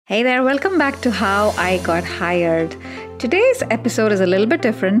Hey there, welcome back to How I Got Hired. Today's episode is a little bit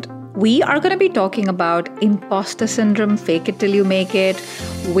different. We are going to be talking about imposter syndrome, fake it till you make it,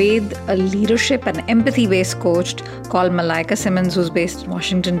 with a leadership and empathy-based coach called Malaika Simmons, who's based in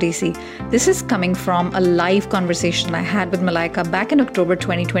Washington, D.C. This is coming from a live conversation I had with Malaika back in October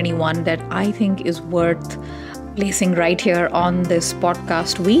 2021 that I think is worth placing right here on this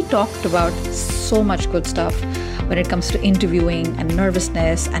podcast. We talked about so much good stuff when it comes to interviewing and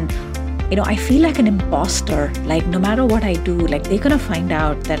nervousness. And, I feel like an imposter. Like, no matter what I do, like, they're going to find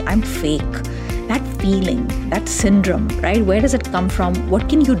out that I'm fake. That feeling, that syndrome, right? Where does it come from? What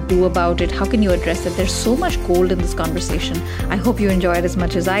can you do about it? How can you address it? There's so much gold in this conversation. I hope you enjoy it as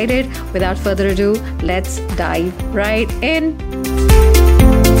much as I did. Without further ado, let's dive right in.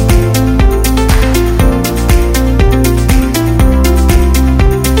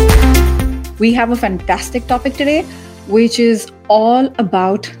 We have a fantastic topic today, which is all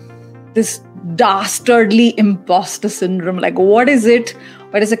about this dastardly imposter syndrome. Like, what is it?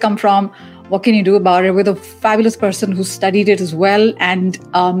 Where does it come from? What can you do about it? With a fabulous person who studied it as well and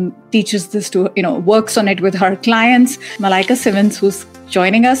teaches this to, works on it with her clients, Malaika Simmons, who's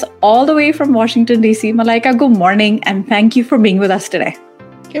joining us all the way from Washington, D.C. Malaika, good morning, and thank you for being with us today.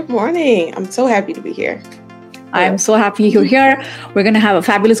 Good morning. I'm so happy to be here. I'm so happy you're here. We're going to have a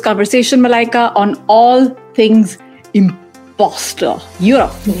fabulous conversation, Malaika, on all things imposter. You're a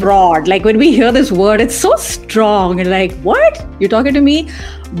fraud. Like, when we hear this word, it's so strong. And like, what? You're talking to me?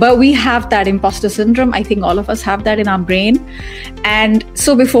 But we have that imposter syndrome. I think all of us have that in our brain. And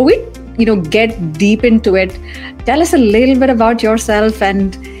so before we, get deep into it, tell us a little bit about yourself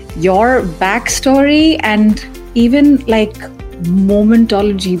and your backstory and even like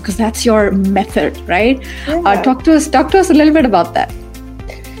momentology, because that's your method, right? Yeah. Talk to us a little bit about that.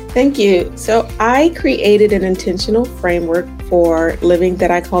 Thank you. So I created an intentional framework for living that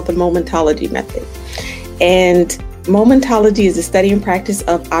I call the momentology method. And momentology is the study and practice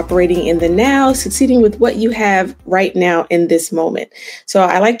of operating in the now, succeeding with what you have right now in this moment. So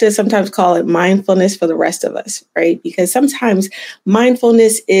I like to sometimes call it mindfulness for the rest of us, right? Because sometimes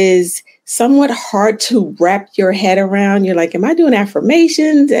mindfulness is somewhat hard to wrap your head around. You're like, am I doing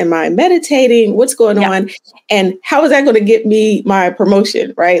affirmations? Am I meditating? What's going on? And how is that going to get me my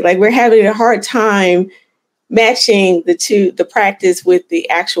promotion, right? Like, we're having a hard time matching the practice with the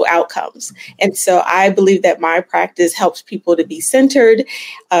actual outcomes. And so I believe that my practice helps people to be centered.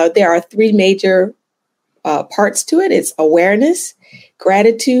 There are three major parts to it. It's awareness,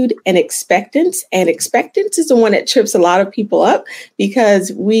 gratitude, and expectance. And expectance is the one that trips a lot of people up,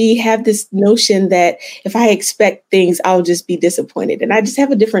 because we have this notion that if I expect things, I'll just be disappointed. And I just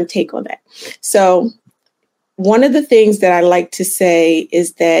have a different take on that. So one of the things that I like to say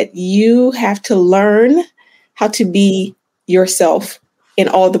is that you have to learn how to be yourself in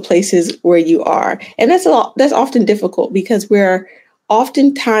all the places where you are. And that's often difficult, because we're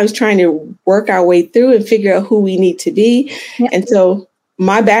oftentimes trying to work our way through and figure out who we need to be. Yeah. And so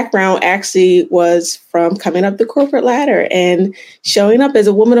my background actually was from coming up the corporate ladder and showing up as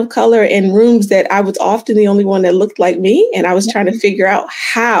a woman of color in rooms that I was often the only one that looked like me. And I was trying to figure out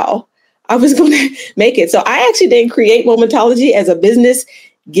how I was going to make it. So I actually didn't create momentology as a business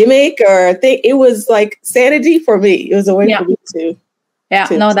gimmick or thing. It was like sanity for me. It was a way for me to. Yeah,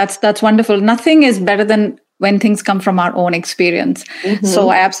 no, that's wonderful. Nothing is better than when things come from our own experience. Mm-hmm. So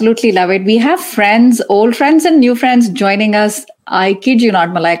I absolutely love it. We have friends, old friends and new friends joining us. I kid you not,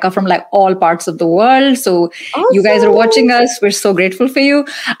 Malaika, from like all parts of the world. So awesome. You guys are watching us. We're so grateful for you.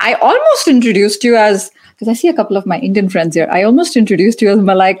 I almost introduced you as, because I see a couple of my Indian friends here. I almost introduced you as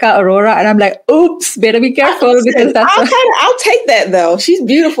Malaika Arora, and I'm like, oops, better be careful, because that's. I'll take that though. She's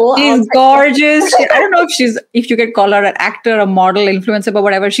beautiful. She's gorgeous. I don't know if you could call her an actor, a model, influencer, but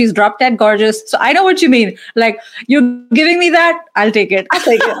whatever. She's drop dead gorgeous. So I know what you mean. Like, you're giving me that, I'll take it. I'll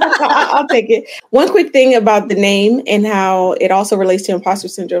take it. I'll take it. One quick thing about the name and how it also relates to imposter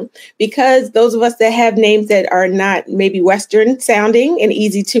syndrome, because those of us that have names that are not maybe Western sounding and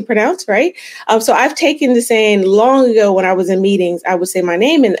easy to pronounce, right? So I've taken the saying long ago when I was in meetings, I would say my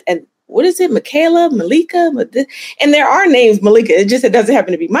name and what is it? Michaela, Malika, and there are names Malika. It doesn't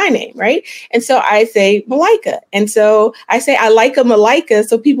happen to be my name, right? And so I say Malaika. And so I say I like a Malaika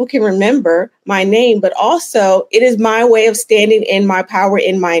so people can remember my name, but also it is my way of standing in my power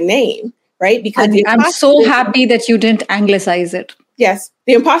in my name, right? Because I'm so happy that you didn't anglicize it. Yes.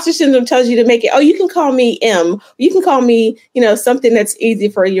 The imposter syndrome tells you to make it, you can call me M. You can call me, something that's easy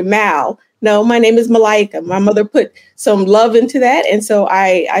for your Mal. No, my name is Malaika. My mother put some love into that. And so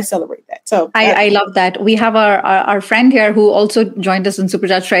I celebrate that. So I love that. We have our friend here who also joined us in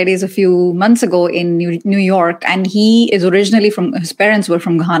Supercharged Fridays a few months ago in New York. And he is originally his parents were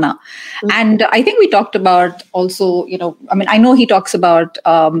from Ghana. Mm-hmm. And I think we talked about also, I know he talks about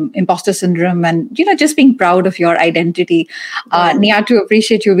imposter syndrome and, just being proud of your identity. Niatu,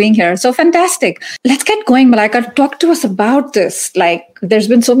 appreciate you being here. So fantastic. Let's get going, Malaika. Talk to us about this. Like, there's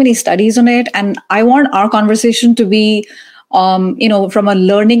been so many studies on it, and I want our conversation to be, from a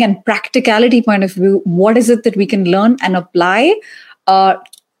learning and practicality point of view, what is it that we can learn and apply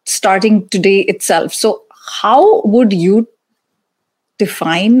starting today itself? So how would you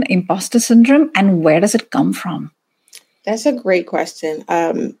define imposter syndrome and where does it come from? That's a great question.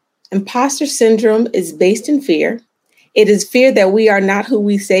 Imposter syndrome is based in fear. It is fear that we are not who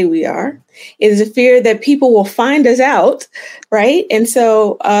we say we are. It is a fear that people will find us out, right? And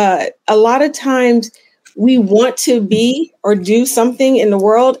so a lot of times we want to be or do something in the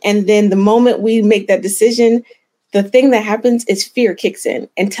world, and then the moment we make that decision, the thing that happens is fear kicks in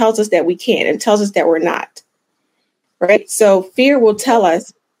and tells us that we can't and tells us that we're not, right? So fear will tell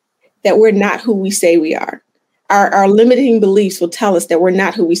us that we're not who we say we are. Our limiting beliefs will tell us that we're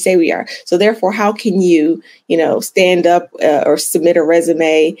not who we say we are. So therefore, how can you, stand up or submit a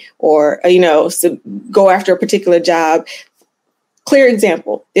resume or, go after a particular job? Clear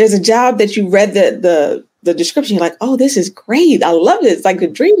example. There's a job that you read the description. You're like, oh, this is great. I love it. It's like a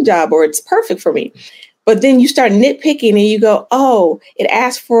dream job, or it's perfect for me. But then you start nitpicking and you go, oh, it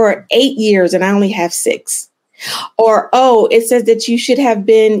asked for 8 years and I only have 6. Or, oh, it says that you should have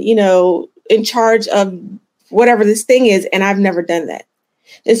been, in charge of whatever this thing is, and I've never done that.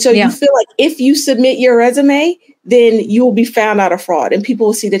 And so you feel like if you submit your resume, then you will be found out a fraud and people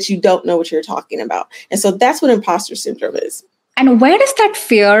will see that you don't know what you're talking about. And so that's what imposter syndrome is. And where does that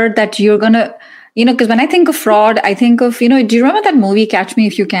fear that you're going to, because when I think of fraud, I think of, do you remember that movie, Catch Me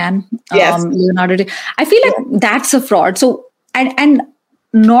If You Can? Yes. Leonardo. I feel like that's a fraud. So, and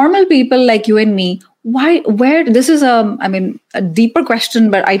normal people like you and me, where this is a deeper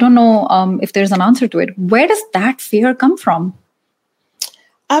question, but I don't know if there's an answer to it. Where does that fear come from?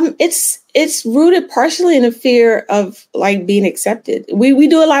 It's rooted partially in a fear of like being accepted. We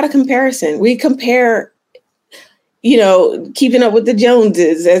do a lot of comparison. We compare, keeping up with the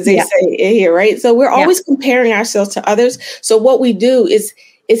Joneses, as they say here, right? So we're always comparing ourselves to others. So what we do is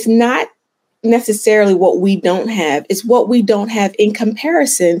it's not necessarily what we don't have. It's what we don't have in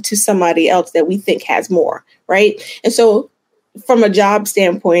comparison to somebody else that we think has more, right? And so from a job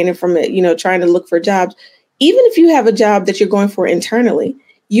standpoint and from trying to look for jobs, even if you have a job that you're going for internally,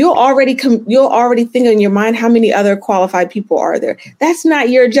 you'll already think in your mind, how many other qualified people are there? That's not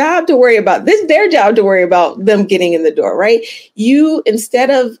your job to worry about. This is their job to worry about them getting in the door, right? Instead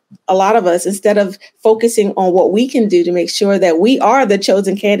of focusing on what we can do to make sure that we are the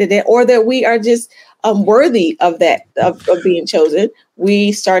chosen candidate or that we are just worthy of that, of being chosen,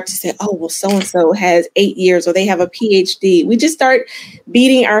 we start to say, oh, well, so-and-so has 8 years or they have a PhD. We just start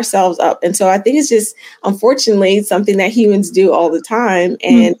beating ourselves up. And so I think it's just, unfortunately, something that humans do all the time.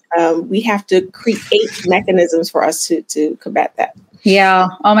 And we have to create mechanisms for us to combat that. Yeah.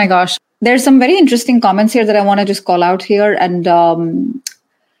 Oh, my gosh. There's some very interesting comments here that I want to just call out here. And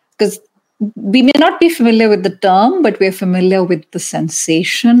because we may not be familiar with the term, but we're familiar with the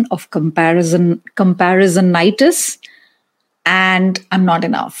sensation of comparisonitis. And I'm not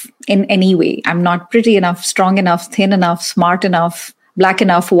enough in any way. I'm not pretty enough, strong enough, thin enough, smart enough, black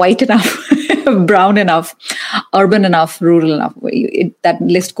enough, white enough, brown enough, urban enough, rural enough. That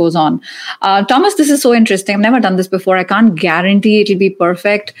list goes on. Thomas, this is so interesting. I've never done this before. I can't guarantee it'll be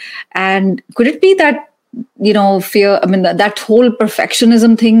perfect. And could it be that, fear, that whole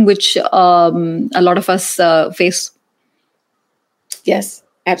perfectionism thing, which a lot of us face? Yes,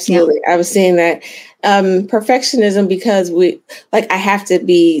 absolutely. Yeah. I was saying that perfectionism, because I have to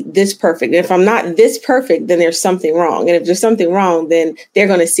be this perfect. And if I'm not this perfect, then there's something wrong. And if there's something wrong, then they're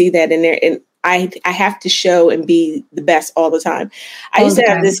going to see that in there. And I have to show and be the best all the time. I used to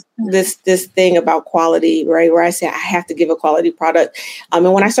have this thing about quality, right? Where I say I have to give a quality product.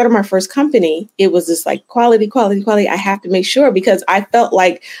 And when I started my first company, it was just like quality. I have to make sure, because I felt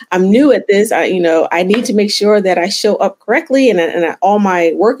like I'm new at this. I need to make sure that I show up correctly and all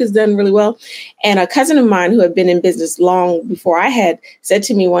my work is done really well. And a cousin of mine who had been in business long before I had said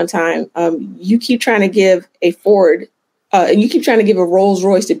to me one time, you keep trying to give a Ford and you keep trying to give a Rolls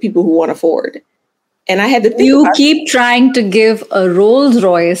Royce to people who want a Ford. And I had to think keep trying to give a Rolls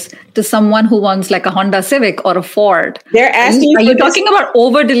Royce to someone who wants like a Honda Civic or a Ford. They're asking Are you talking about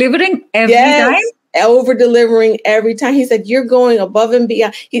over delivering every time? over delivering every time. He's like, you're going above and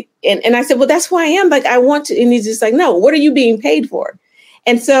beyond. And I said, well, that's who I am. Like, I want to. And he's just like, no, what are you being paid for?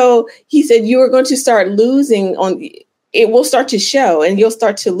 And so he said, you are going to start losing it will start to show, and you'll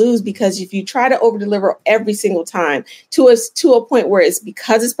start to lose, because if you try to over deliver every single time to a point where it's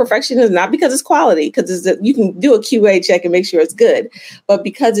because it's perfectionism, not because it's quality, because you can do a QA check and make sure it's good, but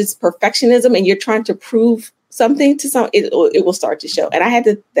because it's perfectionism and you're trying to prove something to it will start to show. And I had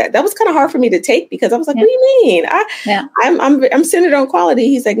to, that was kind of hard for me to take, because I was like, what do you mean? I'm centered on quality.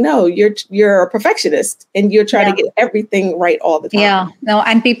 He's like, no, you're a perfectionist and you're trying to get everything right all the time. Yeah. No.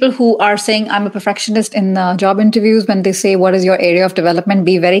 And people who are saying I'm a perfectionist in job interviews, when they say, what is your area of development?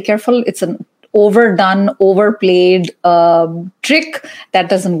 Be very careful. It's an overdone, overplayed trick that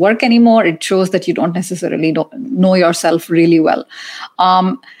doesn't work anymore. It shows that you don't necessarily know yourself really well.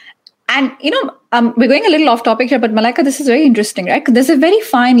 And, we're going a little off topic here, but Malaika, this is very interesting, right? There's a very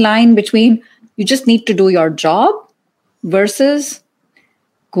fine line between you just need to do your job versus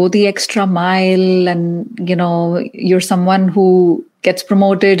go the extra mile. And, you're someone who gets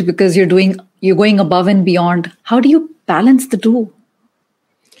promoted because you're going above and beyond. How do you balance the two?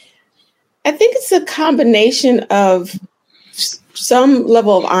 I think it's a combination of some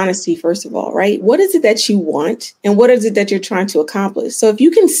level of honesty, first of all, right? What is it that you want and what is it that you're trying to accomplish? So if you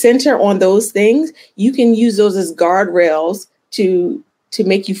can center on those things, you can use those as guardrails to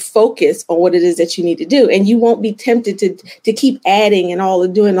make you focus on what it is that you need to do. And you won't be tempted to keep adding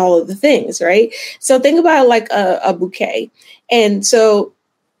and doing all of the things, right? So think about it like a bouquet. And so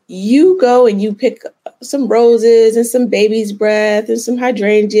you go and you pick some roses and some baby's breath and some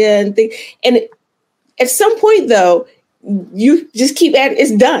hydrangea and things. And at some point, though, you just keep adding.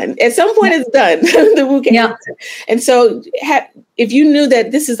 It's done. At some point, it's done. The bouquet. Yeah. And so if you knew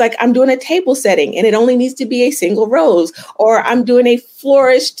that this is like, I'm doing a table setting and it only needs to be a single rose, or I'm doing a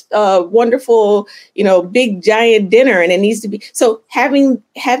flourished, wonderful, big giant dinner and it needs to be. So setting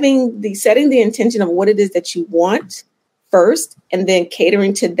the intention of what it is that you want first, and then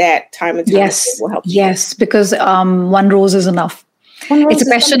catering to that time and time will help you. Yes, because one rose is enough. It's a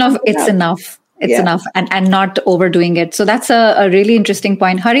question of it's enough. It's enough and not overdoing it. So that's a really interesting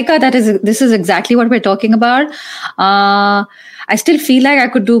point. Harika, this is exactly what we're talking about. I still feel like I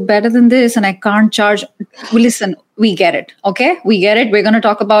could do better than this and I can't charge. Well, listen, we get it. Okay. We get it. We're going to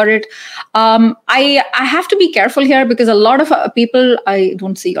talk about it. I have to be careful here because a lot of people, I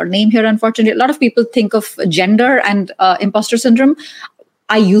don't see your name here, unfortunately. A lot of people think of gender and imposter syndrome.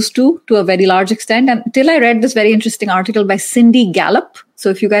 I used to a very large extent, until I read this very interesting article by Cindy Gallop. So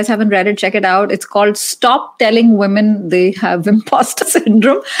if you guys haven't read it, check it out. It's called Stop Telling Women They Have Imposter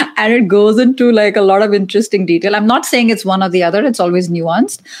Syndrome. And it goes into like a lot of interesting detail. I'm not saying it's one or the other. It's always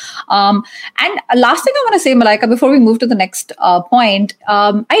nuanced. And last thing I want to say, Malaika, before we move to the next point,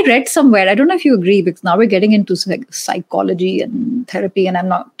 I read somewhere, I don't know if you agree, because now we're getting into psychology and therapy and I'm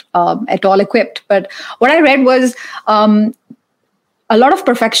not at all equipped. But what I read was a lot of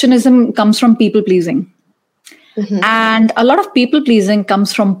perfectionism comes from people pleasing. Mm-hmm. And a lot of people pleasing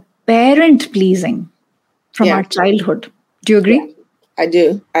comes from parent pleasing from our childhood. Do you agree? Yeah, I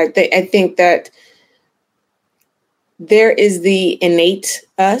do. I think that there is the innate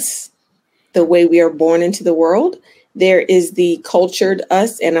us, the way we are born into the world. There is the cultured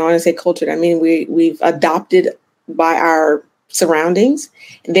us. And I want to say cultured, I mean, we've adopted by our surroundings.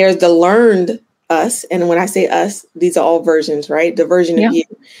 There's the learned us. And when I say us, these are all versions, right? The version of you.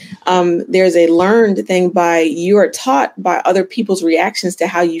 There's a learned thing you are taught by other people's reactions to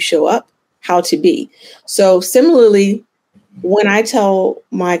how you show up, how to be. So similarly, when I tell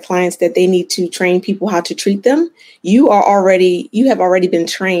my clients that they need to train people how to treat them, you have already been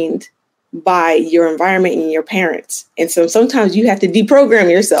trained by your environment and your parents. And so sometimes you have to deprogram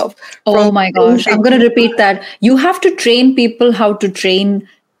yourself. Oh my gosh. I'm going to repeat that. You have to train people how to train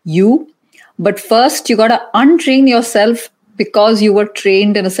you. But first, you got to untrain yourself because you were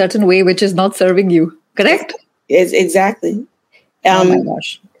trained in a certain way, which is not serving you. Correct? It's exactly. Oh my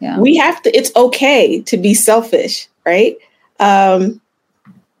gosh. Yeah. It's okay to be selfish, right?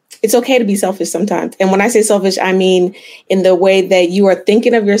 It's okay to be selfish sometimes. And when I say selfish, I mean in the way that you are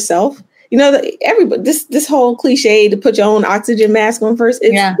thinking of yourself. Everybody, this whole cliche to put your own oxygen mask on first.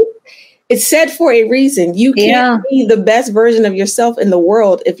 It's said for a reason. You can't be the best version of yourself in the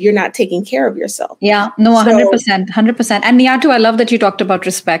world if you're not taking care of yourself. Yeah, no, 100%, 100%. And Niyatu, I love that you talked about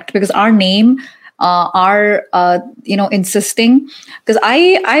respect because our name, insisting, because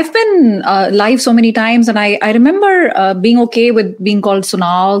I've been live so many times and I remember being okay with being called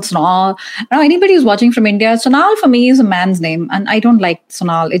Sonal. Now, anybody who's watching from India, Sonal for me is a man's name and I don't like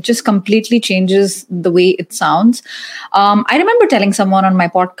Sonal. It just completely changes the way it sounds. I remember telling someone on my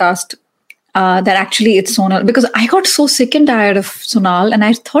podcast, that actually it's Sonal, because I got so sick and tired of Sonal, and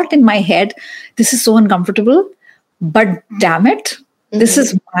I thought in my head, this is so uncomfortable, but damn it, this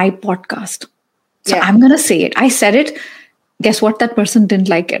is my podcast. So I'm going to say it. I said it. Guess what? That person didn't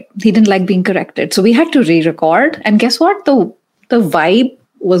like it. He didn't like being corrected. So we had to re-record. And guess what? The vibe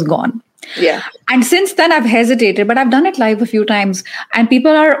was gone. Yeah. And since then, I've hesitated, but I've done it live a few times. And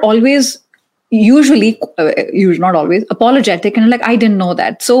people are always, usually not always, apologetic. And like, I didn't know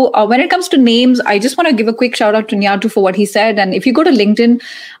that. So when it comes to names, I just want to give a quick shout out to Nyatu for what he said. And if you go to LinkedIn,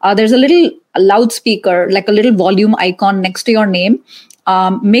 there's a little loudspeaker, like a little volume icon next to your name.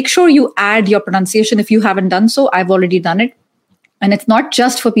 Make sure you add your pronunciation if you haven't done so. I've already done it. And it's not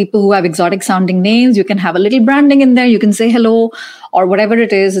just for people who have exotic sounding names. You can have a little branding in there. You can say hello or whatever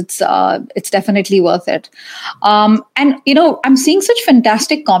it is. It's definitely worth it. And, I'm seeing such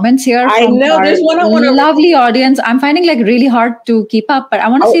fantastic comments here. I know. There's one I want to... Lovely audience. I'm finding like really hard to keep up, but I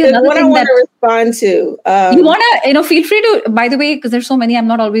want to see another one thing I want to respond to. You want to, feel free to, by the way, because there's so many, I'm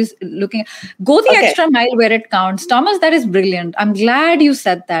not always looking. Go the extra mile where it counts. Thomas, that is brilliant. I'm glad you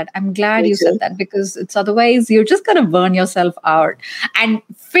said that. Said that, because it's otherwise you're just going to burn yourself out. And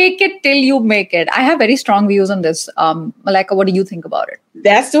fake it till you make it. I have very strong views on this. Malaika, what do you think about it?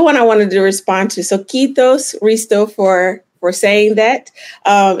 That's the one I wanted to respond to. So Kitos, Risto, for saying that.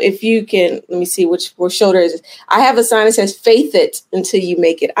 If you can, let me see which shoulder is it. I have a sign that says faith it until you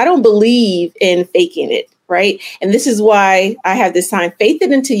make it. I don't believe in faking it. Right. And this is why I have this sign, faith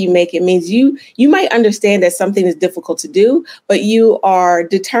it until you make it. Means you might understand that something is difficult to do, but you are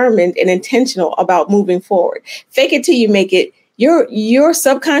determined and intentional about moving forward. Fake it till you make it. Your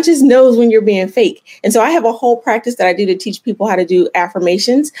subconscious knows when you're being fake. And so I have a whole practice that I do to teach people how to do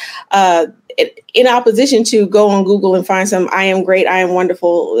affirmations in opposition to go on Google and find some I am great, I am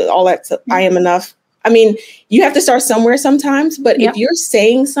wonderful, all that stuff, I am enough. I mean, you have to start somewhere sometimes, but if you're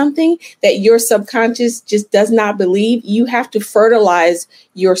saying something that your subconscious just does not believe, you have to fertilize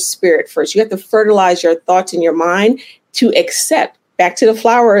your spirit first. You have to fertilize your thoughts in your mind to accept. Back to the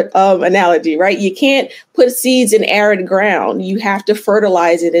flower analogy, right? You can't put seeds in arid ground. You have to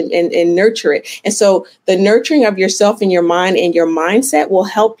fertilize it and nurture it. And so the nurturing of yourself and your mind and your mindset will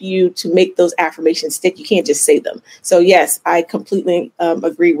help you to make those affirmations stick. You can't just say them. So yes, I completely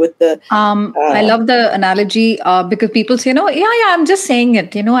agree with the... I love the analogy because people say, I'm just saying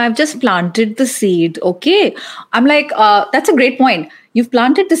it. I've just planted the seed. Okay. I'm like, that's a great point. You've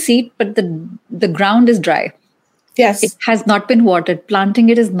planted the seed, but the ground is dry. Yes. It has not been watered. Planting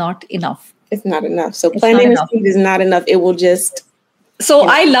it is not enough. It's not enough. So planting the seed is not enough. It will just... So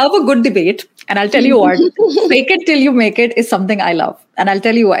I love a good debate. And I'll tell you what, fake it till you make it is something I love. And I'll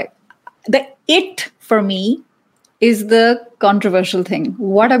tell you why. The it for me is the controversial thing.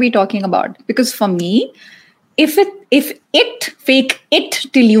 What are we talking about? Because for me, if it fake it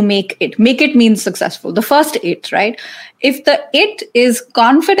till you make it means successful. The first it, right? If the it is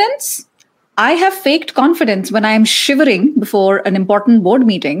confidence, I have faked confidence when I am shivering before an important board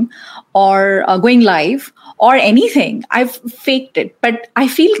meeting or going live or anything. I've faked it. But I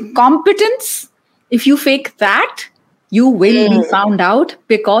feel competence, if you fake that, you will be found out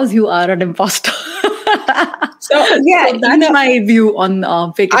because you are an imposter. So that's my view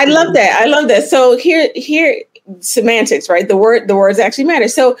on fake it. I love that. So here semantics, right? The words actually matter.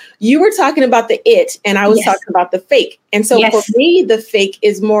 So you were talking about the it, and I was talking about the fake. And so for me, the fake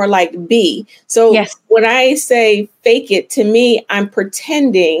is more like be. So when I say fake it, to me, I'm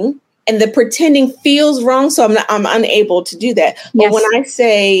pretending, and the pretending feels wrong. So I'm unable to do that. But when I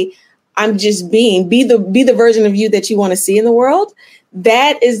say I'm just be the version of you that you want to see in the world,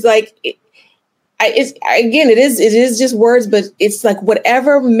 that is like, it is just words, but it's like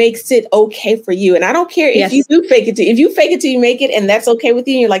whatever makes it okay for you. And I don't care if you do fake it if you fake it till you make it, and that's okay with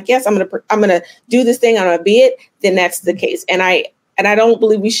you. And you're like, yes, I'm gonna do this thing. I'm gonna be it. Then that's the case. And I don't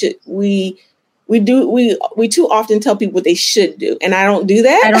believe we too often tell people what they should do, and I don't do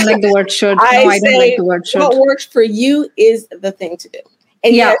that. I don't like the word should. I don't like the word should. What works for you is the thing to do.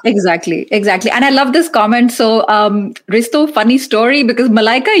 And exactly. And I love this comment. So, Risto, funny story, because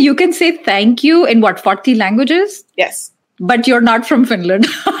Malaika, you can say thank you in 40 languages? Yes. But you're not from Finland.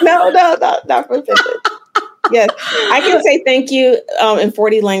 No, not from Finland. Yes, I can say thank you in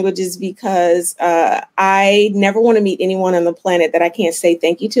 40 languages because I never want to meet anyone on the planet that I can't say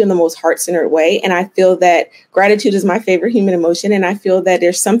thank you to in the most heart-centered way. And I feel that gratitude is my favorite human emotion. And I feel that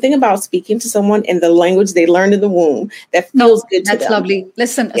there's something about speaking to someone in the language they learned in the womb that feels good to them. That's lovely.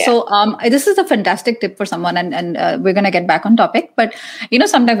 Listen, so this is a fantastic tip for someone, and we're going to get back on topic. But,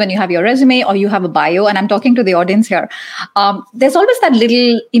 sometimes when you have your resume or you have a bio, and I'm talking to the audience here, there's always that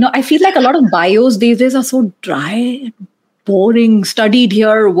little, I feel like a lot of bios these days are so dry, boring, studied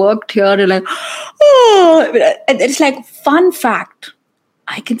here, worked here. You're like, oh, it's like, fun fact.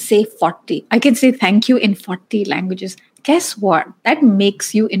 I can say 40. I can say thank you in 40 languages. Guess what? That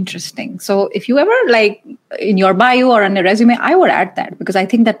makes you interesting. So if you ever like in your bio or on a resume, I would add that because I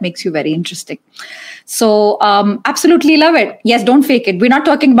think that makes you very interesting. So absolutely love it. Yes, don't fake it. We're not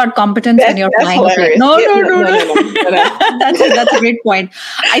talking about competence when you're flying. No. That's a great point.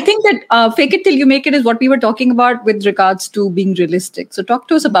 I think that fake it till you make it is what we were talking about with regards to being realistic. So talk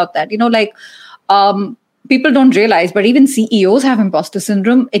to us about that. People don't realize, but even CEOs have imposter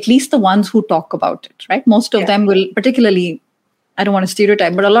syndrome, at least the ones who talk about it, right? Most of them will, particularly, I don't want to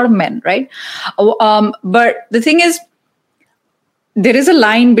stereotype, but a lot of men, right? But the thing is, there is a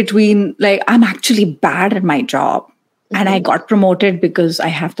line between like, I'm actually bad at my job and I got promoted because I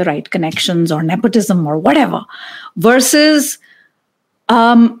have the right connections or nepotism or whatever, versus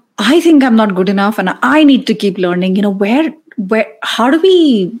I think I'm not good enough and I need to keep learning. How do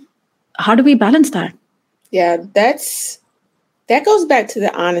we balance that? Yeah, that goes back to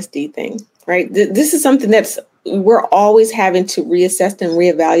the honesty thing, right? This is something we're always having to reassess and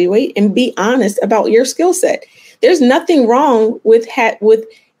reevaluate and be honest about your skill set. There's nothing wrong with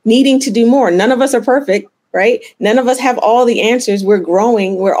needing to do more. None of us are perfect, right? None of us have all the answers. We're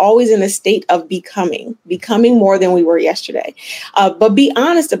growing. We're always in a state of becoming more than we were yesterday. But be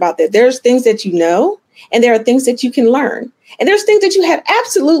honest about that. There's things that you know, and there are things that you can learn. And there's things that you have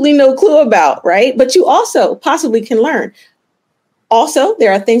absolutely no clue about, right? But you also possibly can learn. Also,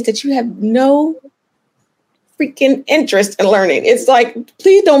 there are things that you have no freaking interest in learning. It's like,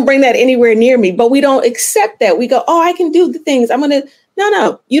 please don't bring that anywhere near me. But we don't accept that. We go, oh, I can do the things.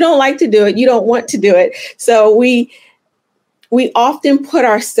 No, you don't like to do it. You don't want to do it. So we often put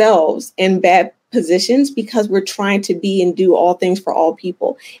ourselves in bad positions because we're trying to be and do all things for all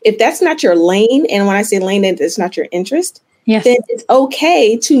people. If that's not your lane, and when I say lane, it's not your interest, then it's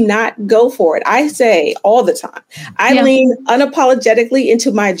okay to not go for it. I say all the time, I lean unapologetically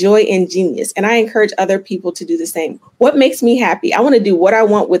into my joy and genius, and I encourage other people to do the same. What makes me happy? I want to do what I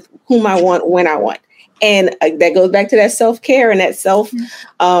want with whom I want, when I want. And that goes back to that self-care and that self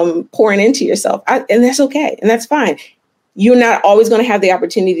pouring into yourself. And that's okay. And that's fine. You're not always going to have the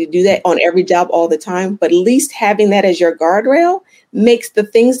opportunity to do that on every job all the time, but at least having that as your guardrail makes the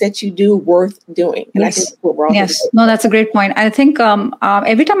things that you do worth doing. And I think that's what we're all doing. No, that's a great point. I think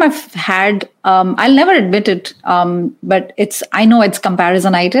every time I've had, I'll never admit it, but I know it's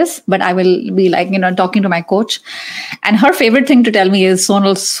comparisonitis, but I will be like, talking to my coach, and her favorite thing to tell me is,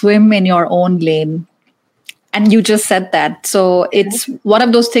 Sonal, swim in your own lane. And you just said that. So it's one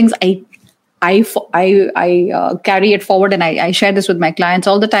of those things I carry it forward, and I share this with my clients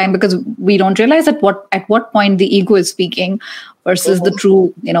all the time, because we don't realize at what point the ego is speaking versus the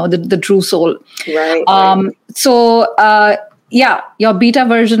true, the true soul. Right. So your beta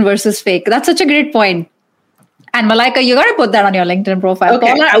version versus fake. That's such a great point. And Malaika, you got to put that on your LinkedIn profile.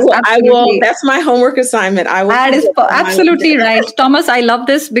 Okay, I will. That's my homework assignment. I will. That is absolutely right, Thomas. I love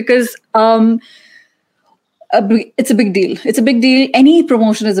this because it's a big deal. It's a big deal. Any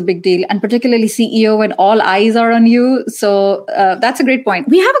promotion is a big deal, and particularly CEO when all eyes are on you. So that's a great point.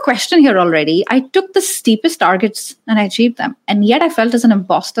 We have a question here already. I took the steepest targets and I achieved them, and yet I felt as an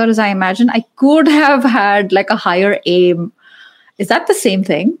imposter as I imagined. I could have had like a higher aim. Is that the same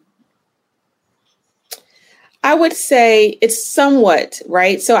thing? I would say it's somewhat,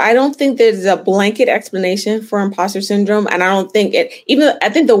 right? So I don't think there's a blanket explanation for imposter syndrome. And I don't think I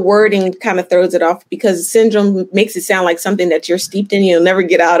think the wording kind of throws it off, because syndrome makes it sound like something that you're steeped in, you'll never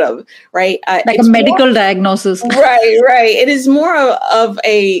get out of, right? Like a medical diagnosis. Right. It is more of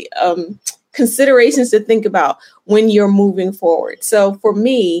a considerations to think about when you're moving forward. So for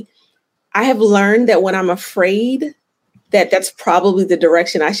me, I have learned that when I'm afraid, that's probably the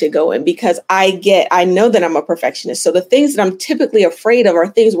direction I should go in, because I know that I'm a perfectionist. So the things that I'm typically afraid of are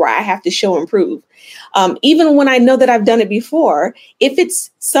things where I have to show and prove. Even when I know that I've done it before, if it's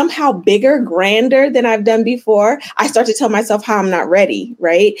somehow bigger, grander than I've done before, I start to tell myself how I'm not ready,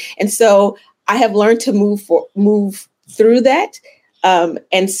 right? And so I have learned to move through that.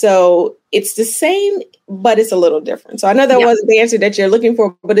 And so it's the same, but it's a little different. So I know that wasn't the answer that you're looking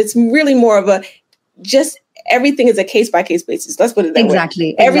for, but it's really more of everything is a case-by-case basis. Let's put it that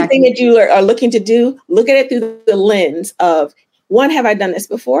way. Everything that you are looking to do, look at it through the lens of, one, have I done this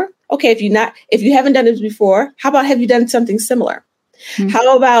before? Okay, if you haven't done this before, how about have you done something similar? Mm-hmm.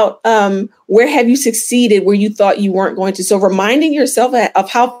 How about where have you succeeded where you thought you weren't going to? So reminding yourself of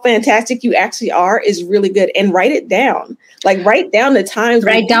how fantastic you actually are is really good. And write it down. Like write down the times.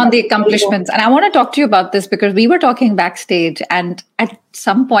 Write down the accomplishments. And I want to talk to you about this because we were talking backstage, and at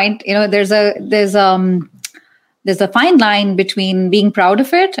some point, there's there's a fine line between being proud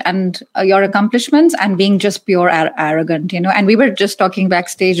of it and your accomplishments and being just pure arrogant, And we were just talking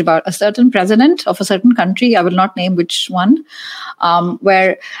backstage about a certain president of a certain country. I will not name which one,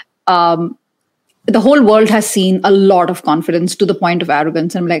 where the whole world has seen a lot of confidence to the point of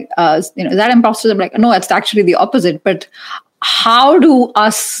arrogance. And I'm like, is that imposter? I'm like, no, it's actually the opposite. But how do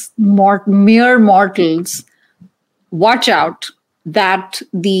us mere mortals watch out that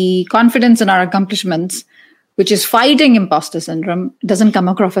the confidence in our accomplishments, which is fighting imposter syndrome, doesn't come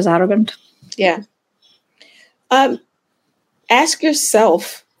across as arrogant? Yeah. Ask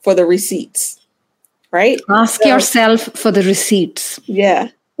yourself for the receipts, right? Ask yourself for the receipts. Yeah.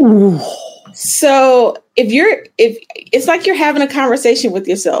 Ooh. So if it's like you're having a conversation with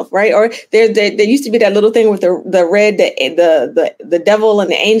yourself, right? Or there used to be that little thing with the red, the devil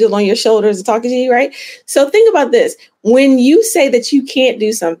and the angel on your shoulders talking to you, right? So think about this. When you say that you can't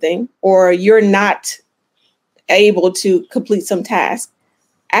do something or you're not able to complete some task,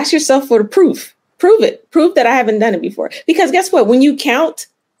 ask yourself for the proof. Prove it. Prove that I haven't done it before. Because guess what? When you count,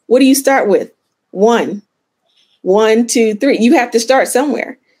 what do you start with? 1, 2, 3. You have to start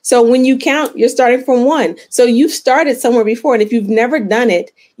somewhere. So when you count, you're starting from 1. So you've started somewhere before. And if you've never done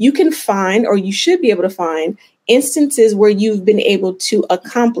it, you can find, or you should be able to find, instances where you've been able to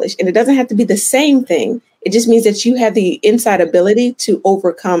accomplish. And it doesn't have to be the same thing. It just means that you have the inside ability to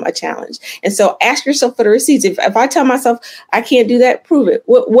overcome a challenge. And so ask yourself for the receipts. If I tell myself I can't do that, prove it.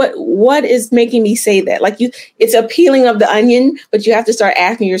 What is making me say that? Like it's a peeling of the onion, but you have to start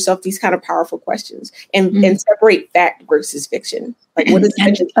asking yourself these kind of powerful questions and separate fact versus fiction. Like what is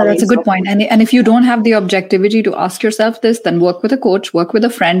that's a good point. And if you don't have the objectivity to ask yourself this, then work with a coach, work with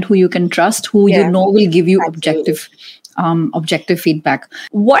a friend who you can trust, who you know will give you objective feedback.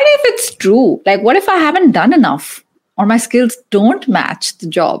 What if it's true? Like, what if I haven't done enough or my skills don't match the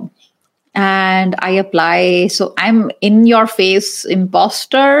job and I apply? So I'm in your face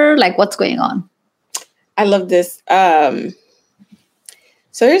imposter. Like, what's going on? I love this. So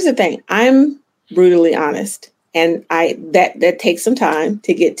here's the thing. I'm brutally honest. And that takes some time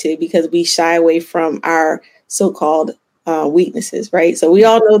to get to because we shy away from our so-called weaknesses, right? So we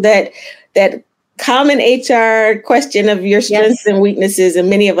all know that common HR question of your strengths and weaknesses, and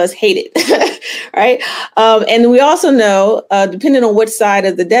many of us hate it, right? And we also know, depending on what side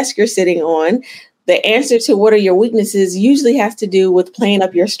of the desk you're sitting on, the answer to what are your weaknesses usually has to do with playing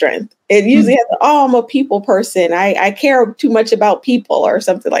up your strength. It usually has, I'm a people person. I care too much about people or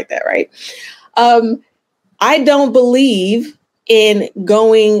something like that, right? I don't believe in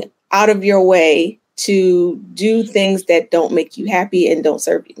going out of your way to do things that don't make you happy and don't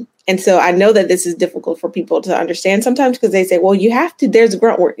serve you. And so I know that this is difficult for people to understand sometimes because they say, well, you have to, there's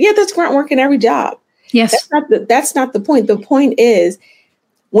grunt work. Yeah, there's grunt work in every job. Yes. That's not the point. The point is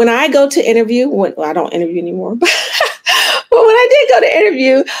when I go to interview, I don't interview anymore, but when I did go to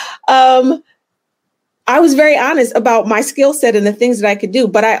interview, I was very honest about my skill set and the things that I could do,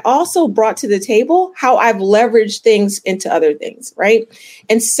 but I also brought to the table how I've leveraged things into other things, right?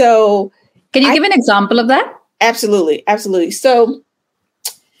 And so... Can you give an example of that? Absolutely. Absolutely. So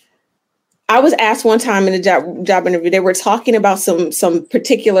I was asked one time in a job interview, they were talking about some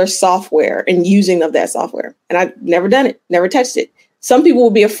particular software and using of that software. And I've never done it, never touched it. Some people will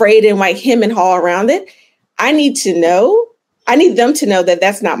be afraid and like hem and haw around it. I need them to know that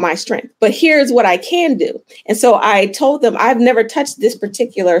that's not my strength, but here's what I can do. And so I told them I've never touched this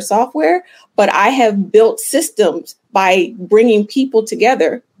particular software, but I have built systems by bringing people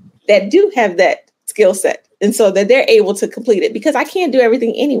together that do have that skill set. And so that they're able to complete it because I can't do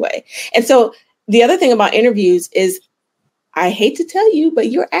everything anyway. And so the other thing about interviews is I hate to tell you,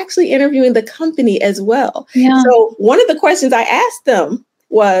 but you're actually interviewing the company as well. Yeah. So one of the questions I asked them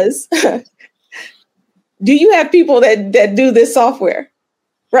was, do you have people that do this software?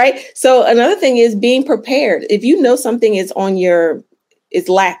 Right. So another thing is being prepared. If you know something is on you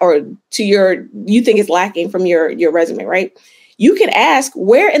think it's lacking from your resume, right? You can ask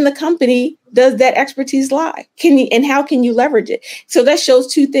where in the company does that expertise lie? And how can you leverage it? So that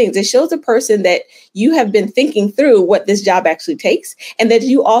shows two things. It shows a person that you have been thinking through what this job actually takes, and that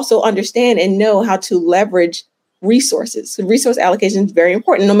you also understand and know how to leverage resources. So resource allocation is very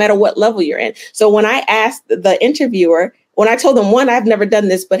important, no matter what level you're in. So when I asked the interviewer, when I told them, one, I've never done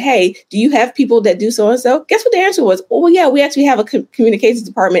this, but hey, do you have people that do so-and-so? Guess what the answer was? Oh, well, yeah, we actually have a communications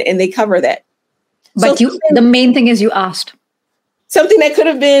department and they cover that. But the main thing is you asked. Something that could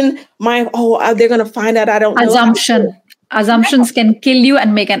have been they're going to find out I don't know. Assumptions can kill you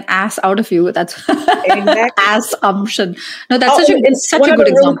and make an ass out of you. That's exactly. Assumption. No, that's such a good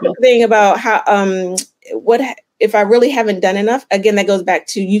example. Thing about how if I really haven't done enough, again, that goes back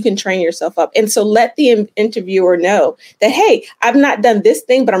to you can train yourself up. And so let the interviewer know that, hey, I've not done this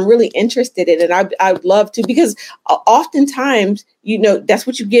thing, but I'm really interested in it. And I'd love to, because oftentimes, that's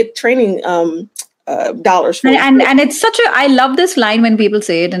what you get training dollars for. And it's I love this line when people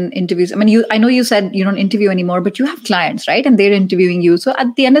say it in interviews. I mean, I know you said you don't interview anymore, but you have clients, right? And they're interviewing you. So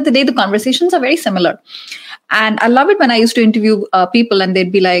at the end of the day, the conversations are very similar. And I love it when I used to interview people and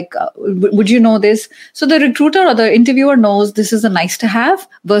they'd be like, would you know this? So the recruiter or the interviewer knows this is a nice to have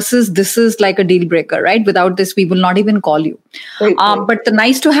versus this is like a deal breaker, right? Without this, we will not even call you. Right. But the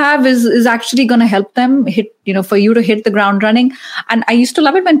nice to have is actually going to help them for you to hit the ground running. And I used to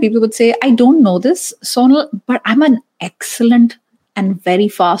love it when people would say, I don't know this, Sonal, but I'm an excellent and very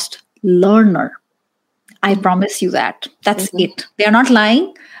fast learner. I promise you that. That's it. They are not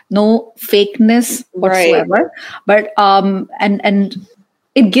lying. No fakeness whatsoever, right. But and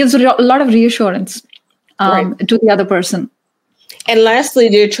it gives a lot of reassurance to the other person. And lastly,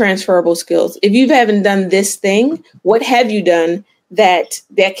 their transferable skills. If you haven't done this thing, what have you done that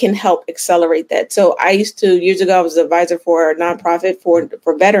can help accelerate that? So I used to, years ago, I was an advisor for a nonprofit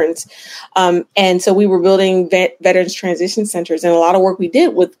for veterans. And so we were building veterans transition centers, and a lot of work we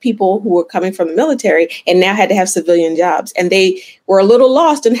did with people who were coming from the military and now had to have civilian jobs. And they were a little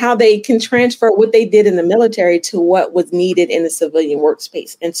lost in how they can transfer what they did in the military to what was needed in the civilian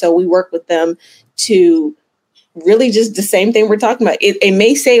workspace. And so we worked with them to really just the same thing we're talking about. It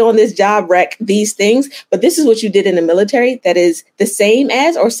may say on this job rec these things, but this is what you did in the military that is the same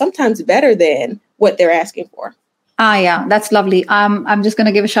as or sometimes better than what they're asking for. Yeah, that's lovely. I'm just going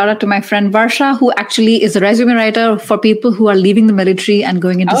to give a shout out to my friend Varsha, who actually is a resume writer for people who are leaving the military and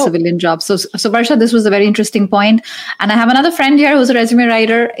going into civilian jobs. So Varsha, this was a very interesting point. And I have another friend here who's a resume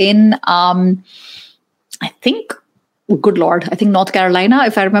writer in, I think North Carolina,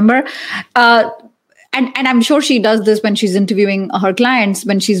 if I remember. And I'm sure she does this when she's interviewing her clients,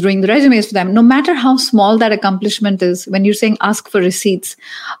 when she's doing the resumes for them. No matter how small that accomplishment is, when you're saying ask for receipts,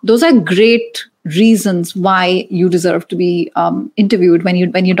 those are great reasons why you deserve to be interviewed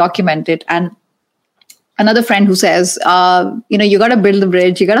when you document it. And another friend who says, you got to build the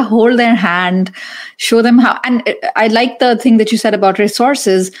bridge, you got to hold their hand, show them how. And I like the thing that you said about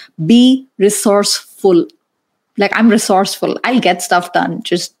resources. Be resourceful. Like, I'm resourceful. I'll get stuff done.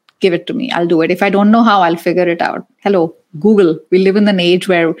 Just give it to me. I'll do it. If I don't know how, I'll figure it out. Hello, Google. We live in an age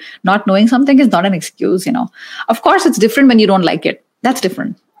where not knowing something is not an excuse, Of course, it's different when you don't like it. That's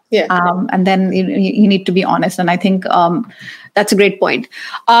different. Yeah. And then you need to be honest. And I think that's a great point.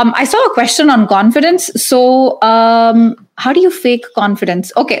 I saw a question on confidence. So how do you fake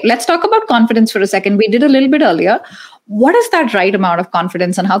confidence? Okay, let's talk about confidence for a second. We did a little bit earlier. What is that right amount of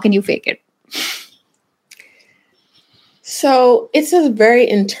confidence and how can you fake it? So it's a very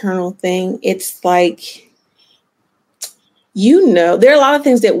internal thing. It's like, there are a lot of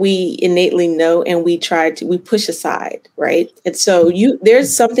things that we innately know and we push aside, right? And so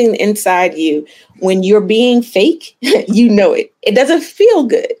there's something inside you when you're being fake, it. It doesn't feel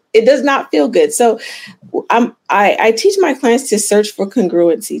good. It does not feel good. So I teach my clients to search for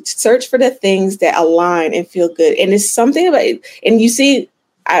congruency, to search for the things that align and feel good. And it's something about it. And you see,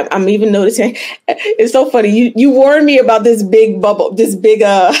 I'm even noticing, it's so funny. You warned me about this big bubble, this big,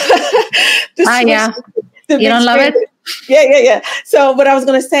 yeah. You don't love it? Yeah. So what I was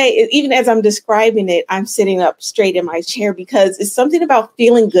going to say is, even as I'm describing it, I'm sitting up straight in my chair because it's something about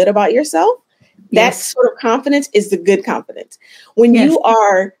feeling good about yourself. That sort of confidence is the good confidence. When you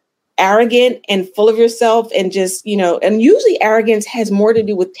are arrogant and full of yourself and just, and usually arrogance has more to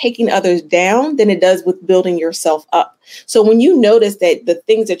do with taking others down than it does with building yourself up. So when you notice that the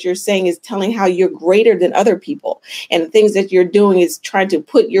things that you're saying is telling how you're greater than other people and the things that you're doing is trying to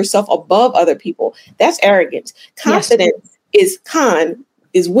put yourself above other people, that's arrogance. Confidence is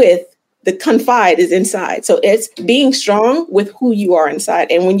with, the confide is inside. So it's being strong with who you are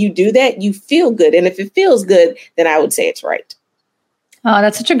inside. And when you do that, you feel good. And if it feels good, then I would say it's right.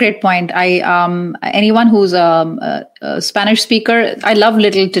 That's such a great point. Anyone who's a Spanish speaker, I love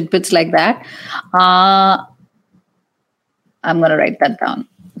little tidbits like that. I'm going to write that down.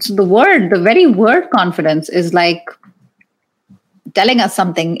 So the very word confidence is like telling us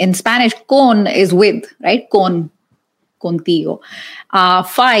something. In Spanish, con is with, right? Contigo.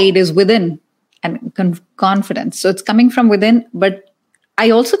 Fide is within, and confidence. So it's coming from within. But I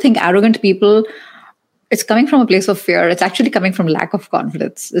also think arrogant people, it's coming from a place of fear. It's actually coming from lack of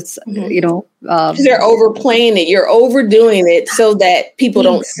confidence. It's, they're overplaying it. You're overdoing it so that people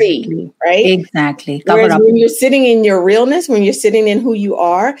don't see, right? Exactly. Whereas when you're sitting in your realness, when you're sitting in who you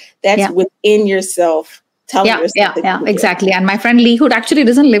are, that's within yourself telling yourself that you can do it. Exactly. And my friend Lee, who actually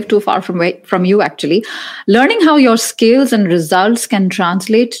doesn't live too far from you, actually, learning how your skills and results can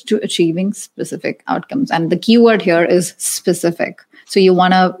translate to achieving specific outcomes. And the key word here is specific. So you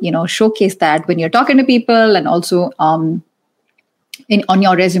want to, showcase that when you're talking to people, and also on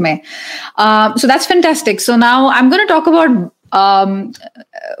your resume. So that's fantastic. So now I'm going to talk about,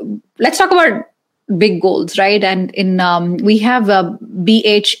 let's talk about big goals, right? And we have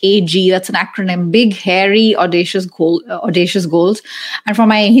BHAG, that's an acronym, big, hairy, audacious goals. And for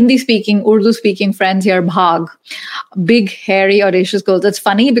my Hindi speaking, Urdu speaking friends here, BHAG, big, hairy, audacious goals. It's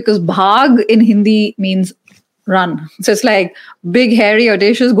funny because BHAG in Hindi means run. So it's like big, hairy,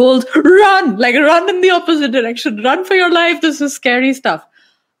 audacious goals, run, like run in the opposite direction, run for your life. This is scary stuff.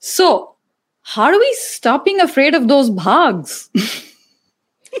 So how do we stop being afraid of those BHAGs?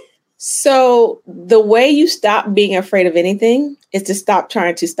 So the way you stop being afraid of anything is to stop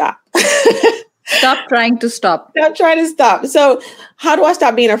trying to stop. Stop trying to stop. Stop trying to stop. So how do I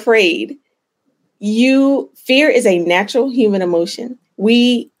stop being afraid? Fear is a natural human emotion.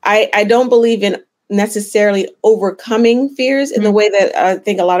 I don't believe in necessarily overcoming fears in the way that I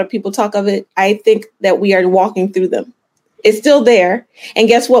think a lot of people talk of it. I think that we are walking through them. It's still there. And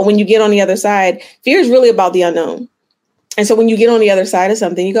guess what? When you get on the other side, fear is really about the unknown. And so when you get on the other side of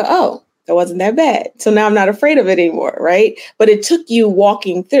something, you go, oh, that wasn't that bad. So now I'm not afraid of it anymore, right? But it took you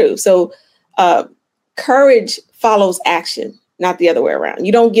walking through. So courage follows action, not the other way around.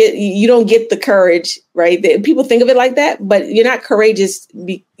 You don't get the courage, right? People think of it like that, but you're not courageous.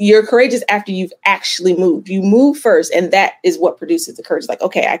 You're courageous after you've actually moved. You move first, and that is what produces the courage. Like,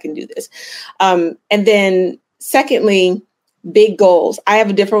 okay, I can do this. And then secondly, big goals. I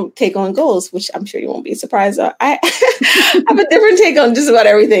have a different take on goals, which I'm sure you won't be surprised. I have a different take on just about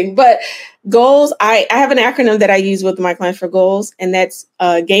everything. But goals, I have an acronym that I use with my clients for goals, and that's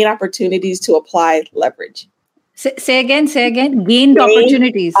gain opportunities to apply leverage. Say again. Gain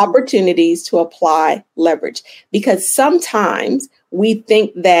opportunities. Opportunities to apply leverage. Because sometimes we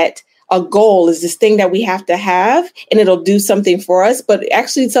think that a goal is this thing that we have to have and it'll do something for us. But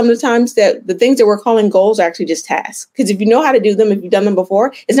actually, some of the times that the things that we're calling goals are actually just tasks. Because if you know how to do them, if you've done them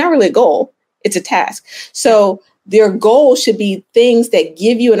before, it's not really a goal. It's a task. So their goal should be things that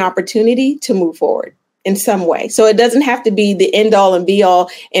give you an opportunity to move forward in some way. So it doesn't have to be the end all and be all,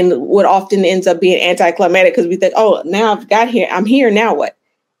 and what often ends up being anticlimactic because we think, oh, now I've got here. I'm here. Now what?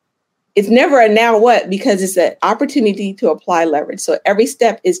 It's never a now what, because it's an opportunity to apply leverage. So every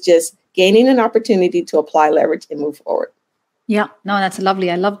step is just gaining an opportunity to apply leverage and move forward. Yeah, no, that's lovely.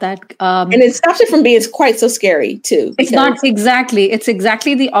 I love that. And it stops it from being quite so scary too. It's not exactly. It's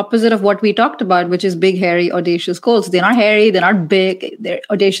exactly the opposite of what we talked about, which is big, hairy, audacious goals. They're not hairy. They're not big. They're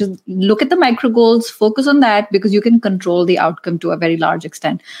audacious. Look at the micro goals. Focus on that because you can control the outcome to a very large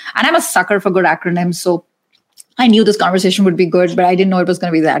extent. And I'm a sucker for good acronyms. So I knew this conversation would be good, but I didn't know it was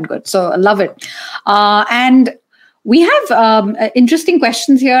going to be that good. So I love it. And we have interesting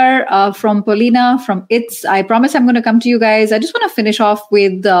questions here from Paulina, from ITS. I promise I'm going to come to you guys. I just want to finish off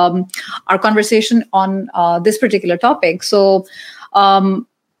with our conversation on this particular topic. So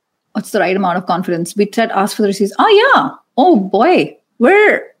what's the right amount of confidence? We said ask for the receipts. Oh, yeah. Oh, boy.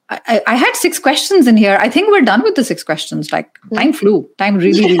 I had 6 questions in here. I think we're done with the 6 questions. Like time flew. Time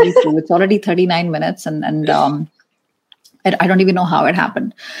really, really flew. It's already 39 minutes and I don't even know how it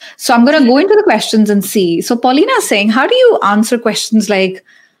happened. So I'm going to go into the questions and see. So Paulina is saying, how do you answer questions like,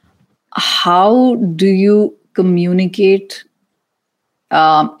 how do you communicate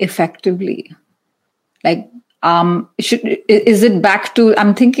effectively? Like, is it back to,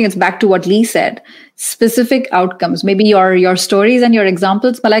 I'm thinking it's back to what Lee said, specific outcomes, maybe your stories and your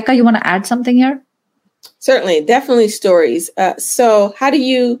examples. Malaika, you want to add something here? Certainly, definitely stories. So how do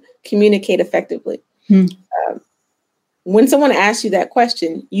you communicate effectively? When someone asks you that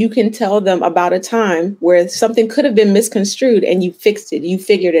question, you can tell them about a time where something could have been misconstrued and you fixed it, you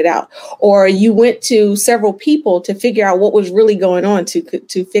figured it out, or you went to several people to figure out what was really going on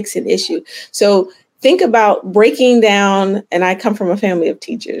to fix an issue. So think about breaking down, and I come from a family of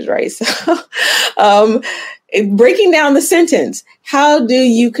teachers, right? So breaking down the sentence, how do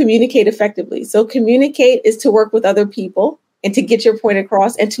you communicate effectively? So communicate is to work with other people and to get your point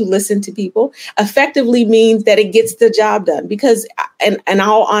across and to listen to people. Effectively means that it gets the job done because, in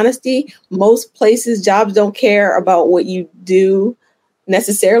all honesty, most places, jobs don't care about what you do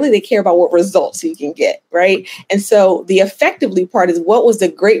necessarily. They care about what results you can get, right? And so the effectively part is what was the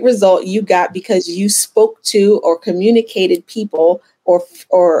great result you got because you spoke to or communicated people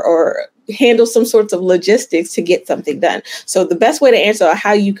or handle some sorts of logistics to get something done. So the best way to answer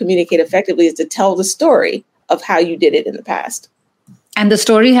how you communicate effectively is to tell the story of how you did it in the past. And the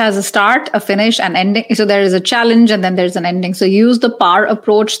story has a start, a finish, an ending. So there is a challenge and then there's an ending. So use the PAR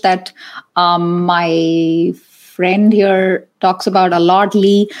approach that my friend here talks about a lot,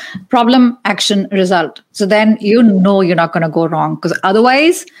 Lee: problem, action, result. So then you're not going to go wrong, because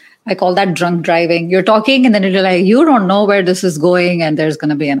otherwise, I call that drunk driving. You're talking and then you're like, you don't know where this is going, and there's going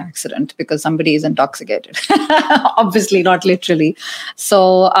to be an accident because somebody is intoxicated. Obviously, not literally.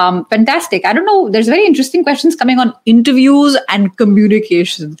 So fantastic. I don't know. There's very interesting questions coming on interviews and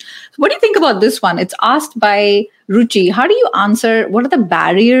communication. So what do you think about this one? It's asked by Ruchi. How do you answer? What are the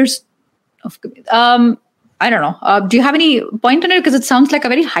barriers of I don't know. Do you have any point on it? Because it sounds like a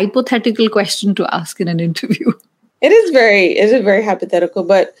very hypothetical question to ask in an interview. It is very hypothetical,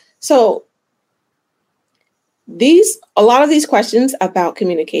 but so a lot of these questions about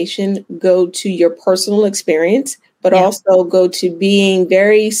communication go to your personal experience, but also go to being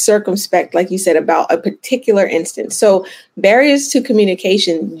very circumspect, like you said, about a particular instance. So barriers to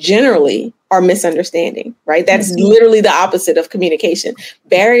communication generally are misunderstanding, right? That's literally the opposite of communication.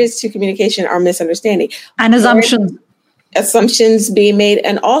 Barriers to communication are misunderstanding. And assumptions. Assumptions being made,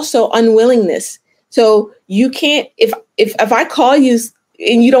 and also unwillingness. So you can't, if I call you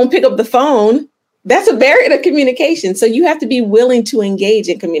and you don't pick up the phone, that's a barrier to communication. So you have to be willing to engage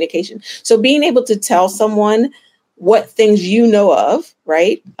in communication. So being able to tell someone what things you know of,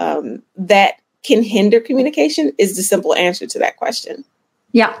 right, that can hinder communication is the simple answer to that question.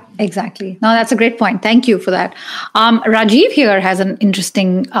 Yeah, exactly. No, that's a great point. Thank you for that. Rajiv here has an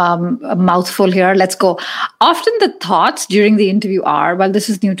interesting mouthful here. Let's go. Often the thoughts during the interview are, well, this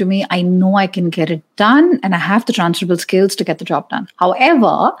is new to me. I know I can get it done and I have the transferable skills to get the job done.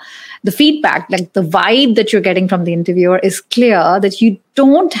 However, the feedback, like the vibe that you're getting from the interviewer, is clear that you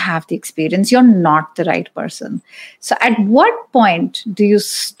don't have the experience. You're not the right person. So at what point do you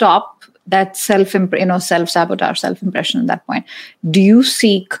stop that self-sabotage, self-impression at that point? Do you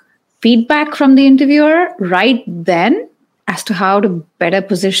seek feedback from the interviewer right then as to how to better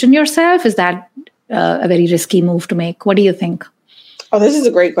position yourself? Is that a very risky move to make? What do you think? Oh, this is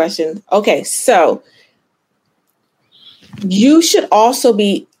a great question. Okay, so you should also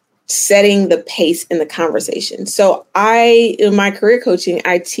be setting the pace in the conversation. So in my career coaching,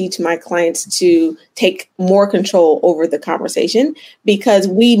 I teach my clients to take more control over the conversation, because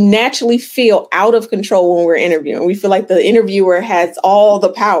we naturally feel out of control when we're interviewing. We feel like the interviewer has all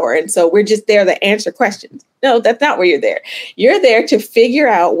the power. And so we're just there to answer questions. No, that's not where you're there. You're there to figure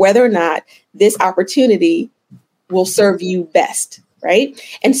out whether or not this opportunity will serve you best. Right.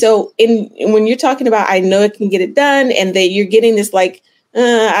 And so when you're talking about, I know it can get it done, and that you're getting this like,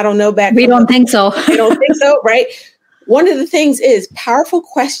 I don't know back. We don't think so. I don't think so. Right. One of the things is powerful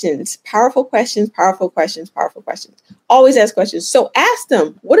questions. Always ask questions. So ask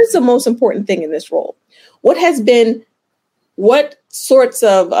them, what is the most important thing in this role? What sorts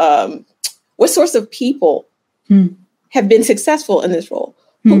of people have been successful in this role?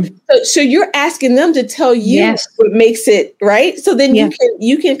 So you're asking them to tell you what makes it right. So then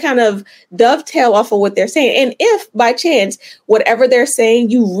you can kind of dovetail off of what they're saying. And if by chance, whatever they're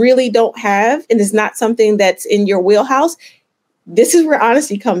saying, you really don't have, and is not something that's in your wheelhouse, this is where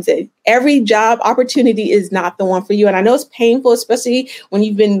honesty comes in. Every job opportunity is not the one for you. And I know it's painful, especially when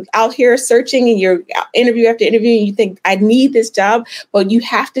you've been out here searching and you're interview after interview and you think, I need this job, but you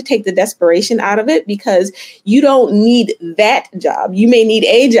have to take the desperation out of it, because you don't need that job. You may need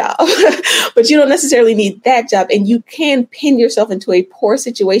a job, but you don't necessarily need that job. And you can pin yourself into a poor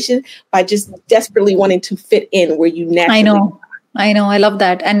situation by just desperately wanting to fit in where you naturally I know. I love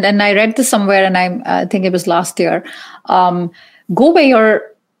that. And I read this somewhere, and I think it was last year. Go where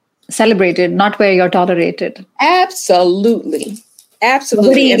you're celebrated, not where you're tolerated. Absolutely.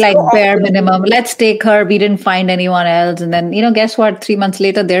 Very like bare minimum. Let's take her. We didn't find anyone else. And then, guess what? 3 months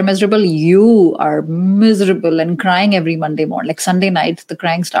later, they're miserable. You are miserable and crying every Monday morning. Like Sunday night, the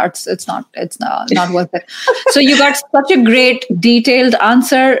crying starts. It's not worth it. So you got such a great detailed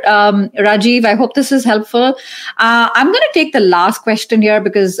answer, Rajiv. I hope this is helpful. I'm going to take the last question here,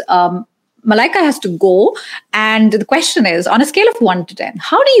 because Malaika has to go. And the question is, on a scale of 1 to 10,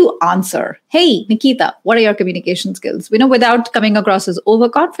 how do you answer, hey, Nikita, what are your communication skills? Without coming across as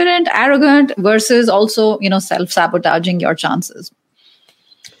overconfident, arrogant, versus also, self-sabotaging your chances.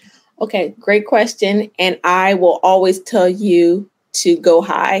 Okay, great question. And I will always tell you to go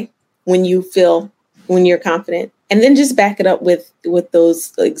high when you're confident. And then just back it up with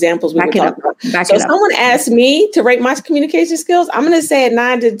those examples we were talking about. So if someone asked me to rate my communication skills, I'm going to say a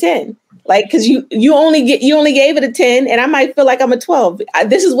 9 to 10. Like, because you only gave it a 10, and I might feel like I'm a 12.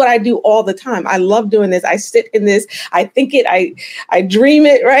 This is what I do all the time. I love doing this. I sit in this. I think it. I dream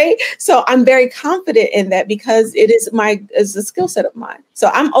it. Right. So I'm very confident in that because it is a skill set of mine. So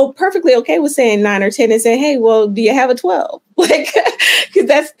I'm perfectly okay with saying 9 or 10 and saying, hey, well, do you have a 12? Like,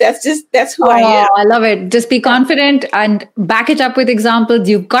 because that's who I am. I love it. Just be confident and back it up with examples.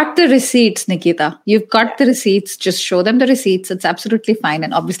 You've got the receipts, Nikita. You've got the receipts. Just show them the receipts. It's absolutely fine.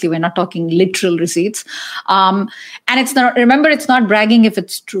 And obviously, we're not talking literal receipts. And it's not. Remember, it's not bragging if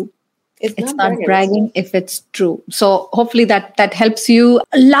it's true. It's not bragging if it's true. So hopefully that helps you.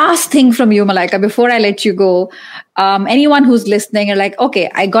 Last thing from you, Malaika, before I let you go, anyone who's listening are like,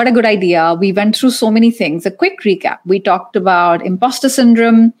 okay, I got a good idea. We went through so many things. A quick recap. We talked about imposter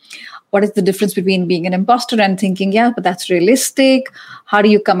syndrome. What is the difference between being an imposter and thinking, yeah, but that's realistic? How do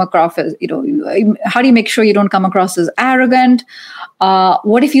you come across as, how do you make sure you don't come across as arrogant?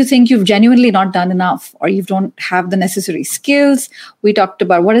 What if you think you've genuinely not done enough or you don't have the necessary skills? We talked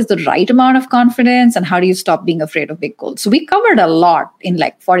about what is the right amount of confidence and how do you stop being afraid of big goals? So we covered a lot in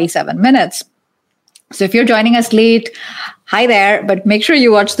like 47 minutes. So if you're joining us late, hi there, but make sure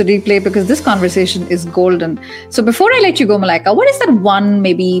you watch the replay because this conversation is golden. So before I let you go, Malaika, what is that one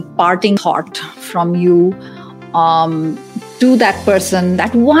maybe parting thought from you to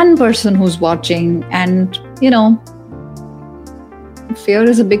that one person who's watching? And, fear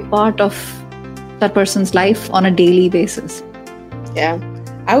is a big part of that person's life on a daily basis. Yeah,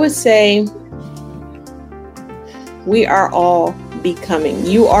 I would say we are all becoming.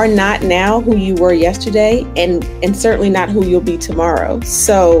 You are not now who you were yesterday, and certainly not who you'll be tomorrow.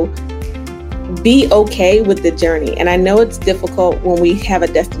 So be okay with the journey. And I know it's difficult when we have a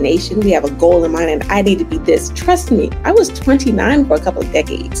destination, we have a goal in mind, and I need to be this. Trust me, I was 29 for a couple of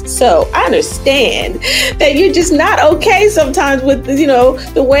decades. So I understand that you're just not okay sometimes with,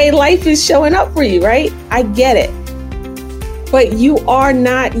 the way life is showing up for you, right? I get it. But you are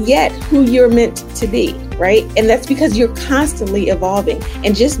not yet who you're meant to be, right? And that's because you're constantly evolving.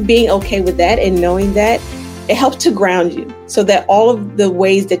 And just being okay with that and knowing that, it helps to ground you so that all of the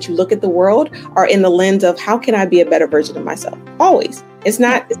ways that you look at the world are in the lens of how can I be a better version of myself? Always. It's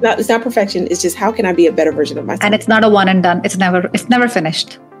not perfection. It's just how can I be a better version of myself? And it's not a one and done. It's never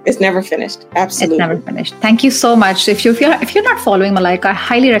finished. It's never finished. Absolutely. It's never finished. Thank you so much. If you're not following Malaika, I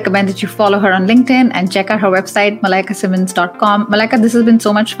highly recommend that you follow her on LinkedIn and check out her website, malaikasimmons.com. Malaika, this has been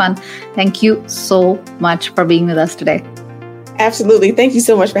so much fun. Thank you so much for being with us today. Absolutely. Thank you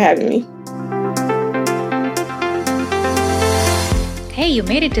so much for having me. Hey, you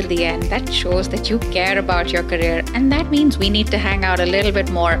made it till the end. That shows that you care about your career, and that means we need to hang out a little bit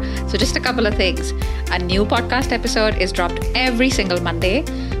more. So just a couple of things. A new podcast episode is dropped every single Monday.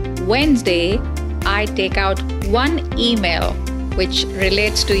 Wednesday, I take out one email which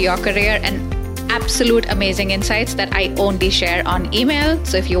relates to your career and absolute amazing insights that I only share on email.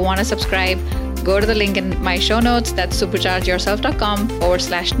 So if you want to subscribe, go to the link in my show notes. That's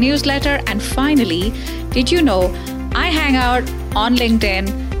superchargeyourself.com/newsletter. And finally, did you know I hang out on LinkedIn,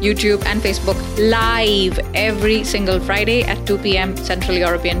 YouTube, and Facebook live every single Friday at 2 p.m. Central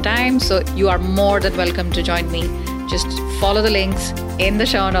European Time. So you are more than welcome to join me. Just follow the links in the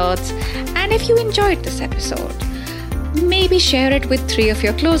show notes. And if you enjoyed this episode, maybe share it with 3 of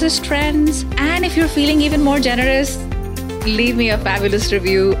your closest friends. And if you're feeling even more generous, leave me a fabulous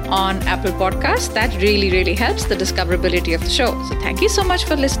review on Apple Podcasts. That really, really helps the discoverability of the show. So thank you so much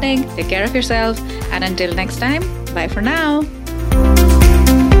for listening. Take care of yourself. And until next time, bye for now.